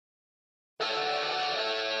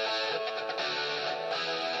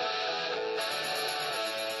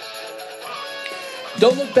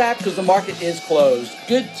Don't look back because the market is closed.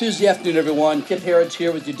 Good Tuesday afternoon, everyone. Kip Harrods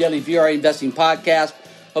here with your daily VRA Investing Podcast.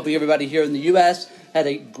 Hoping everybody here in the U.S. had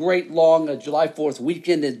a great long July 4th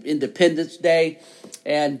weekend, Independence Day.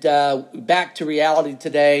 And back to reality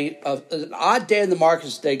today. An odd day in the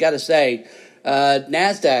markets today, got to say.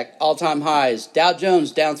 NASDAQ, all-time highs. Dow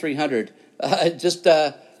Jones, down 300. You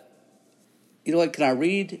know what? Can I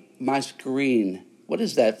read my screen? What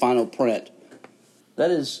is that final print? That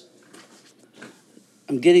is...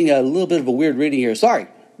 I'm getting a little bit of a weird reading here. Sorry.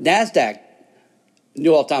 NASDAQ,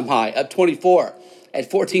 new all-time high, up 24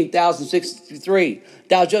 at 14,063.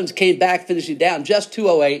 Dow Jones came back, finishing down just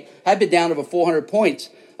 208. Had been down over 400 points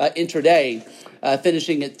intraday,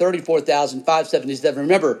 finishing at 34,577.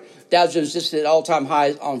 Remember, Dow Jones just hit all-time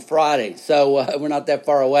highs on Friday, so we're not that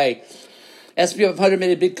far away. S&P 500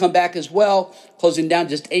 made a big comeback as well, closing down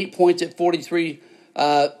just 8 points at 43.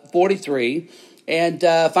 And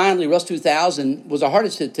finally, Russell 2000 was the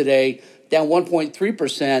hardest hit today, down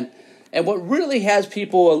 1.3%. And what really has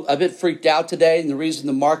people a bit freaked out today, and the reason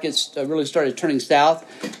the markets really started turning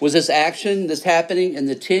south, was this action that's happening in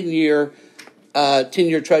the 10-year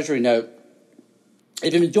Treasury note.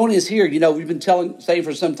 If you've been joining us here, you know we've been saying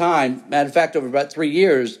for some time, matter of fact, over about 3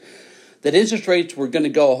 years, that interest rates were going to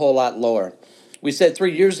go a whole lot lower. We said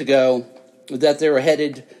 3 years ago that they were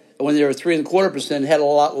headed, when they were 3.25%, headed a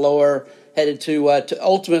lot lower, headed to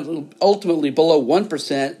ultimately below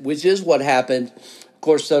 1%, which is what happened. Of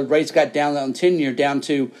course, rates got down on 10-year down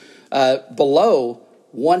to below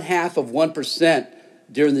 0.5%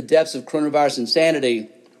 during the depths of coronavirus insanity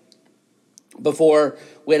before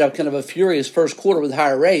we had a kind of a furious first quarter with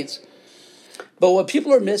higher rates. But what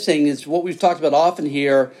people are missing is what we've talked about often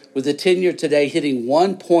here with the 10-year today hitting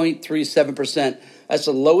 1.37%. That's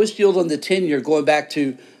the lowest yield on the 10-year going back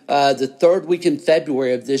to the third week in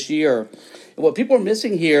February of this year. And what people are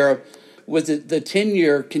missing here with the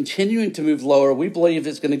 10-year continuing to move lower, we believe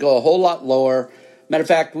it's going to go a whole lot lower. Matter of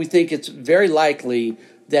fact, we think it's very likely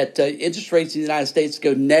that interest rates in the United States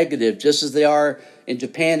go negative, just as they are in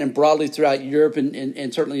Japan and broadly throughout Europe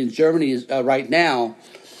and certainly in Germany right now.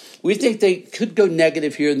 We think they could go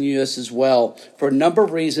negative here in the U.S. as well for a number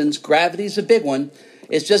of reasons. Gravity is a big one.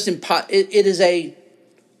 It's just it is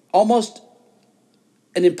almost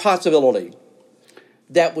an impossibility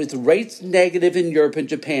that with rates negative in Europe and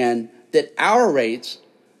Japan, that our rates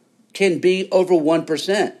can be over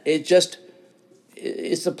 1%.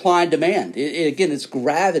 It's supply and demand. Again, it's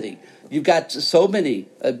gravity. You've got so many,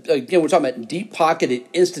 again, we're talking about deep-pocketed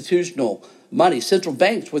institutional money, central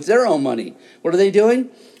banks with their own money. What are they doing?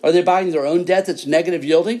 Are they buying their own debt that's negative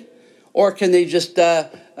yielding? Or can they just,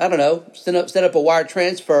 set up a wire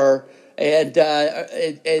transfer and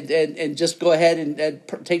just go ahead and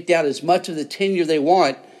take down as much of the 10-year they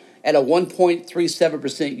want at a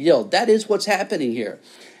 1.37% yield? That is what's happening here.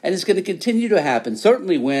 And it's going to continue to happen,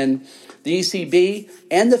 certainly when the ECB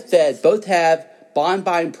and the Fed both have bond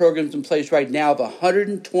buying programs in place right now of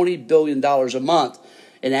 $120 billion a month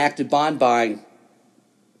in active bond buying.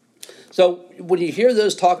 So when you hear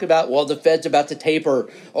those talk about, well, the Fed's about to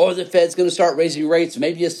taper, or the Fed's going to start raising rates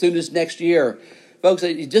maybe as soon as next year, folks,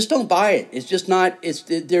 you just don't buy it. It's just not.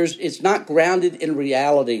 It's not grounded in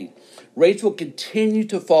reality. Rates will continue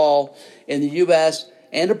to fall in the U.S.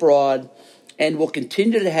 and abroad, and will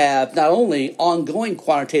continue to have not only ongoing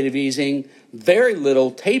quantitative easing, very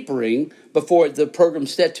little tapering before the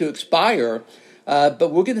program's set to expire,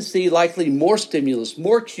 but we're going to see likely more stimulus,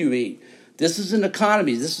 more QE. This is an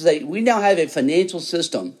economy. We now have a financial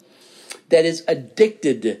system that is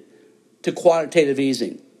addicted to quantitative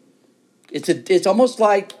easing. It's almost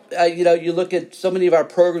like, you look at so many of our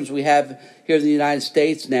programs we have here in the United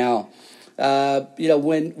States now,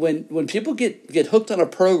 when people get hooked on a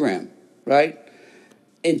program, right,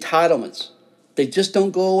 entitlements, they just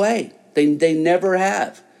don't go away. They never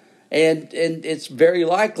have. And it's very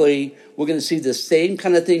likely we're going to see the same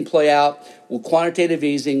kind of thing play out with quantitative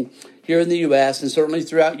easing here in the U.S. and certainly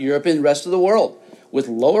throughout Europe and the rest of the world with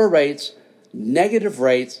lower rates, negative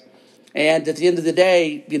rates. And at the end of the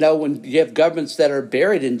day, when you have governments that are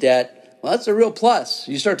buried in debt, well, that's a real plus.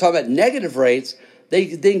 You start talking about negative rates,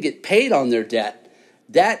 they then get paid on their debt.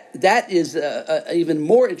 That is a even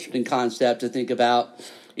more interesting concept to think about.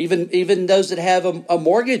 Even those that have a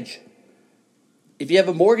mortgage. If you have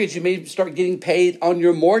a mortgage, you may start getting paid on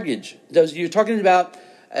your mortgage. You're talking about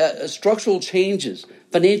structural changes,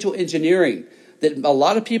 financial engineering that a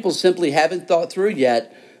lot of people simply haven't thought through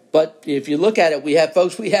yet. But if you look at it, we have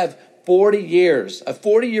 40 years, a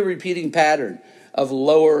 40-year repeating pattern of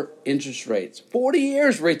lower interest rates. 40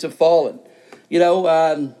 years rates have fallen.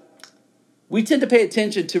 we tend to pay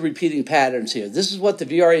attention to repeating patterns here. This is what the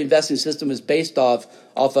VRA investing system is based off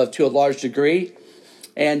of to a large degree.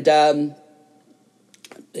 And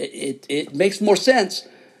it makes more sense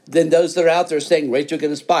than those that are out there saying rates are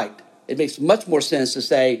going to spike. It makes much more sense to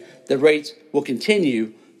say the rates will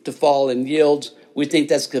continue to fall in yields. We think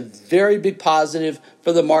that's a very big positive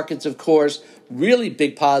for the markets, of course, really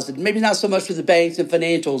big positive, maybe not so much for the banks and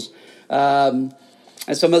financials and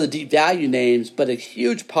some other deep value names, but a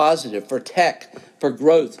huge positive for tech, for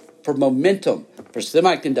growth, for momentum, for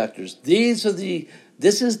semiconductors.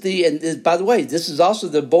 And by the way, this is also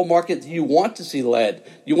the bull market that you want to see led.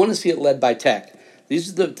 You want to see it led by tech.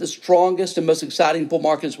 These are the strongest and most exciting bull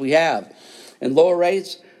markets we have. And lower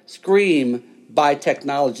rates scream by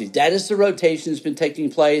technology. That is the rotation that's been taking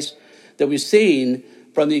place that we've seen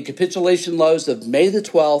from the capitulation lows of May the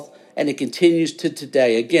 12th, and it continues to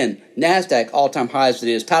today. Again, NASDAQ all-time highs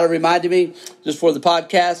today. As Tyler reminded me just for the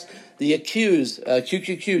podcast, the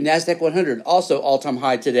QQQ, NASDAQ 100, also all-time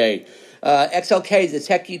high today. XLK, the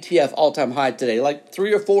tech ETF, all-time high today. Like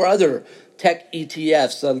 3 or 4 other tech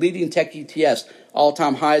ETFs, leading tech ETFs,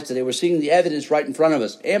 all-time highs today. We're seeing the evidence right in front of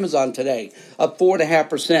us. Amazon today, up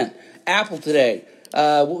 4.5%. Apple today,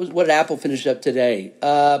 what did Apple finish up today?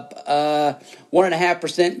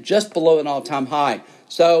 1.5%, just below an all-time high.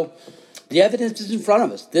 So the evidence is in front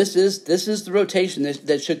of us. This is the rotation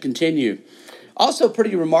that should continue. Also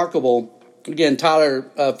pretty remarkable, again, Tyler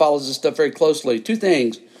follows this stuff very closely. 2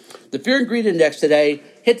 things. The Fear and Greed Index today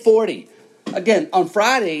hit 40. Again, on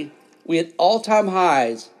Friday, we had all-time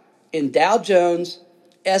highs in Dow Jones,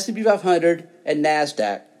 S&P 500, and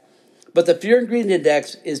NASDAQ. But the Fear and Greed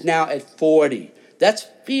Index is now at 40. That's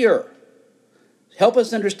fear. Help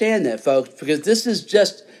us understand that, folks, because this is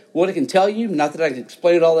just what I can tell you. Not that I can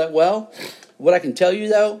explain it all that well. What I can tell you,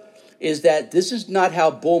 though, is that this is not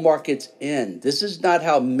how bull markets end. This is not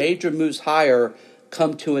how major moves higher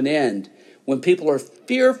come to an end when people are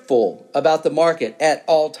fearful about the market at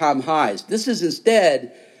all-time highs. This is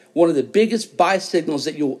instead one of the biggest buy signals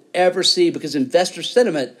that you'll ever see because investor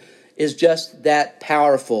sentiment is just that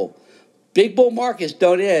powerful. Big bull markets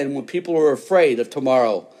don't end when people are afraid of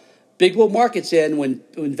tomorrow. Big bull markets end when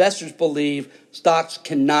investors believe stocks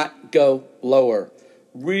cannot go lower.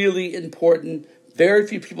 Really important. Very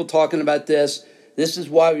few people talking about this. This is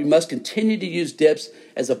why we must continue to use dips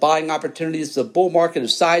as a buying opportunity. This is a bull market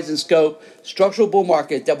of size and scope, structural bull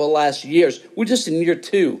market that will last years. We're just in year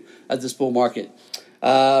 2 of this bull market.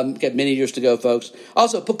 Got many years to go, folks.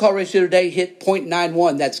 Also, put call ratio today hit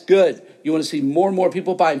 0.91. That's good. You want to see more and more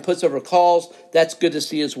people buying puts over calls. That's good to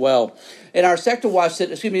see as well. In our sector watch,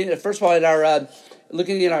 first of all, in our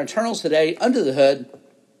looking at our internals today, under the hood,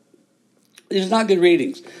 these are not good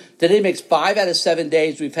readings. Today makes 5 out of 7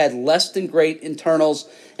 days. We've had less than great internals,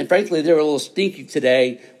 and frankly, they were a little stinky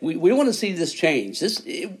today. We want to see this change.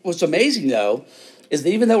 What's amazing, though, is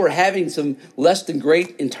that even though we're having some less than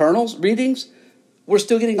great internals readings, we're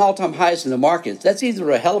still getting all-time highs in the markets. That's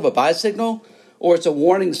either a hell of a buy signal or it's a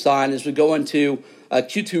warning sign as we go into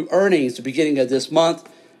Q2 earnings at the beginning of this month.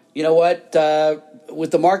 You know what? With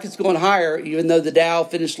the markets going higher, even though the Dow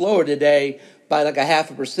finished lower today by like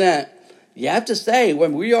 0.5%, you have to say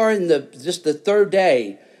when we are in just the third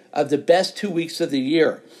day of the best 2 weeks of the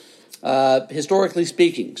year, historically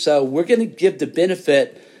speaking. So we're going to give the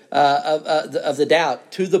benefit of the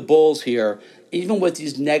doubt to the bulls here, even with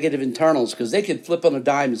these negative internals, because they could flip on a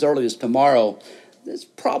dime as early as tomorrow. That's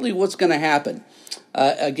probably what's going to happen.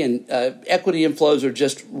 Equity inflows are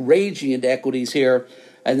just raging into equities here,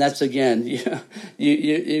 and that's, again,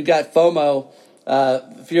 you've got FOMO,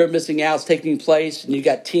 fear of missing out, taking place, and you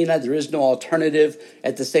got TINA, there is no alternative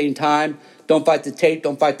at the same time. Don't fight the tape,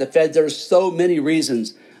 don't fight the Fed. There are so many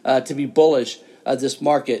reasons to be bullish this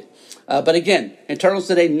market. But again, internals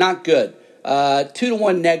today, not good.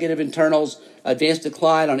 2-to-1 negative internals, advanced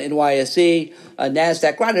decline on NYSE,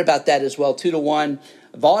 NASDAQ, right about that as well, 2-to-1.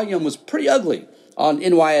 Volume was pretty ugly on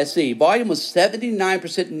NYSE. Volume was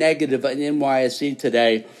 79% negative on NYSE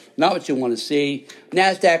today. Not what you want to see.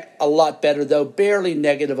 NASDAQ, a lot better, though, barely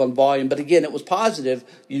negative on volume. But again, it was positive.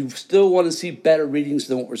 You still want to see better readings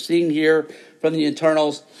than what we're seeing here from the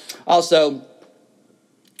internals. Also,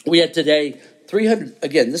 we had today 300.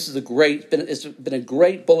 Again, this is it's been a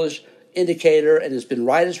great bullish indicator, and it's been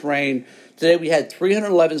right as rain. Today we had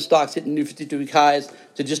 311 stocks hitting new 52-week highs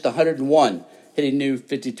to just 101 hitting new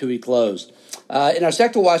 52-week lows. In our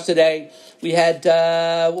sector watch today, we had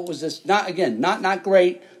not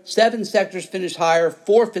great. 7 sectors finished higher,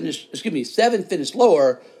 7 finished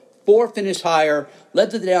lower, 4 finished higher.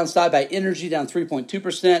 Led to the downside by energy down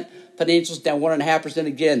 3.2%, Financials down 1.5%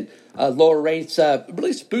 again. Lower rates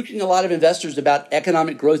really spooking a lot of investors about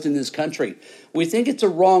economic growth in this country. We think it's a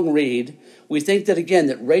wrong read. We think that, again,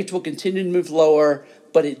 that rates will continue to move lower,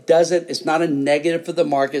 but it doesn't. It's not a negative for the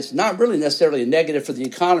markets, not really necessarily a negative for the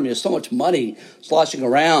economy. There's so much money sloshing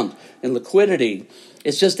around and liquidity.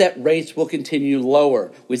 It's just that rates will continue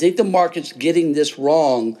lower. We think the market's getting this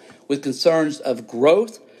wrong with concerns of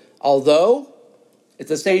growth, although at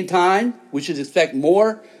the same time, we should expect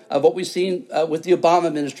more of what we've seen with the Obama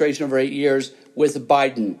administration over 8 years with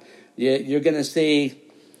Biden. You are going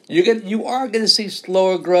to see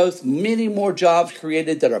slower growth, many more jobs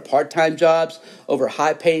created that are part-time jobs over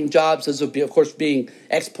high-paying jobs. Those will be, of course, being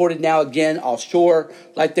exported now again offshore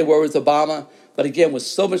like they were with Obama. But again, with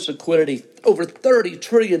so much liquidity, over $30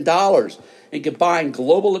 trillion in combined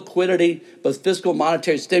global liquidity, both fiscal and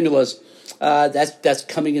monetary stimulus, that's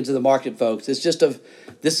coming into the market, folks. This is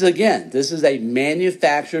a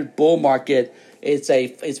manufactured bull market.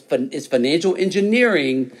 It's financial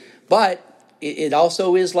engineering, but it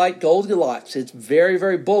also is like Goldilocks. It's very,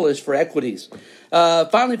 very bullish for equities.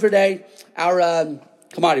 Finally for today, our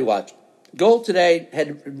commodity watch. Gold today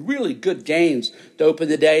had really good gains to open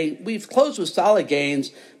the day. We've closed with solid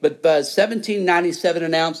gains, but $17.97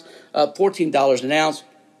 an ounce, $14 an ounce.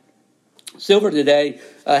 Silver today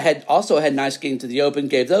had nice gains to the open,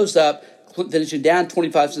 gave those up, finishing down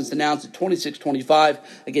 25 cents an ounce at $26.25.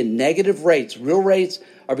 Again, negative rates. Real rates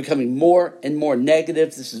are becoming more and more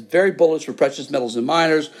negative. This is very bullish for precious metals and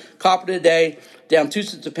miners. Copper today down 2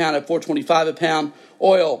 cents a pound at $4.25 a pound.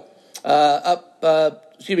 Oil down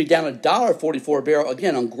 $1.44 a barrel,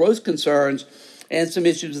 again, on growth concerns and some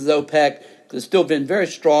issues with OPEC. It's still been very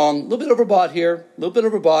strong. A little bit overbought here,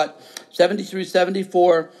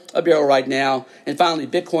 $73.74 a barrel right now. And finally,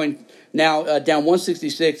 Bitcoin now down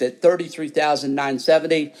 166 at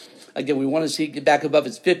 33,970. Again, we want to see it get back above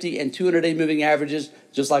its 50 and 200-day moving averages,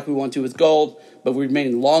 just like we want to with gold, but we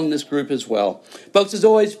remain long this group as well. Folks, as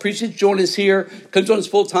always, appreciate you joining us here. Come join us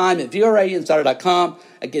full-time at VRAinsider.com.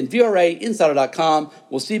 Again, VRAinsider.com.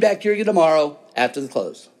 We'll see you back here again tomorrow after the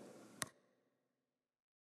close.